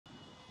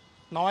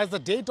Now, as the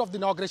date of the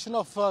inauguration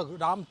of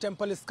Ram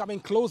Temple is coming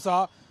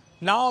closer,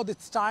 now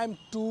it's time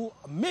to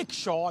make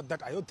sure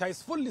that Ayodhya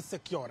is fully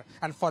secure.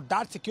 And for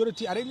that,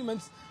 security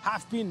arrangements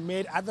have been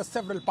made at the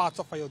several parts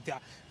of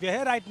Ayodhya. We are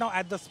here right now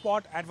at the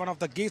spot at one of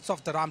the gates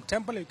of the Ram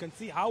Temple. You can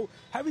see how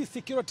heavy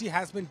security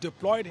has been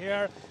deployed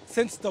here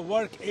since the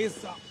work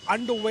is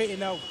underway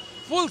in a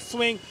full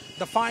swing.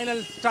 The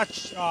final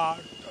touch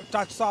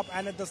up,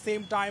 and at the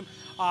same time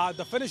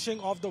the finishing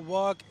of the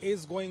work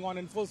is going on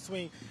in full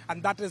swing,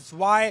 and that is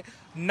why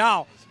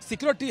now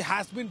security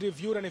has been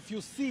reviewed. And if you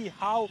see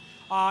how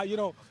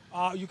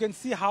you can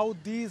see how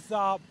these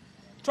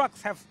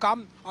trucks have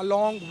come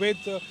along with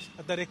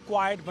the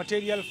required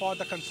material for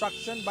the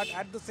construction. But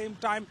at the same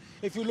time,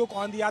 if you look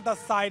on the other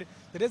side,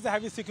 there is a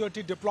heavy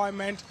security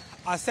deployment.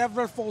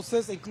 Several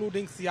forces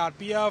including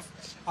CRPF,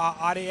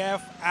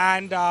 RAF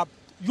and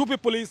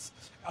UP police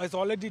is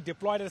already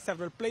deployed at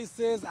several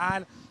places,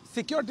 and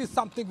security is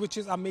something which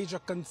is a major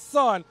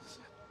concern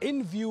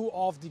in view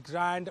of the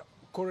grand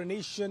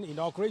coronation,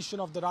 inauguration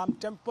of the Ram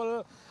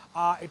Temple.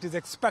 It is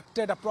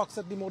expected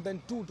approximately more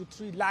than 2 to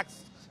 3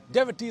 lakhs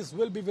devotees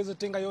will be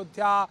visiting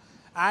Ayodhya,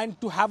 and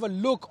to have a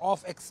look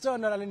of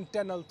external and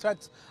internal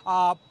threats,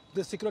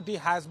 the security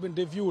has been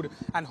reviewed,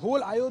 and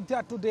whole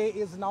Ayodhya today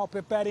is now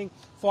preparing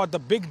for the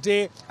big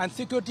day. And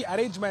security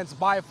arrangements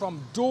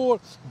from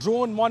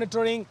drone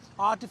monitoring,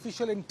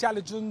 artificial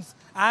intelligence,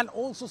 and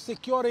also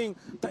securing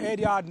the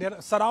area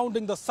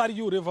surrounding the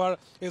Saryu River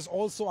is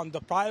also on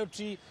the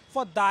priority.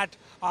 For that,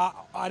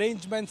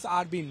 arrangements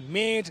are being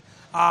made.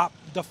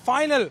 The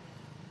final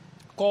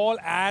call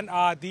and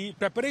the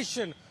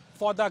preparation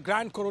for the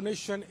grand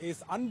coronation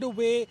is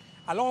underway,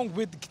 along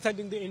with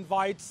sending the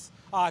invites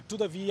to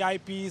the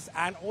VIPs,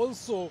 and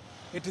also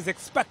it is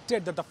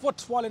expected that the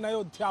footfall in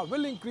Ayodhya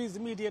will increase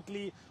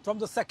immediately from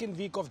the second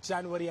week of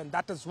January, and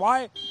that is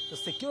why the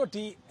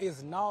security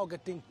is now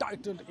getting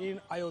tightened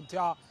in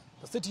Ayodhya,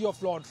 the city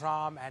of Lord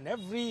Ram, and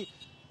every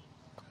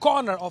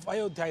corner of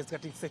Ayodhya is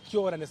getting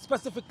secure, and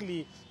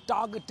specifically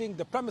targeting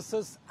the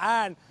premises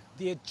and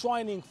the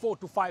adjoining 4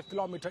 to 5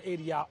 kilometer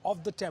area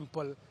of the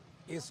temple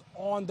is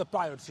on the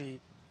priority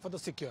for the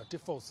security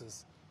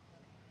forces.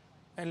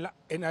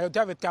 In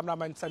Ayodhya with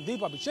cameraman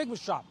Sandeep Abhishek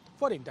Mishra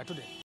for India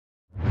Today.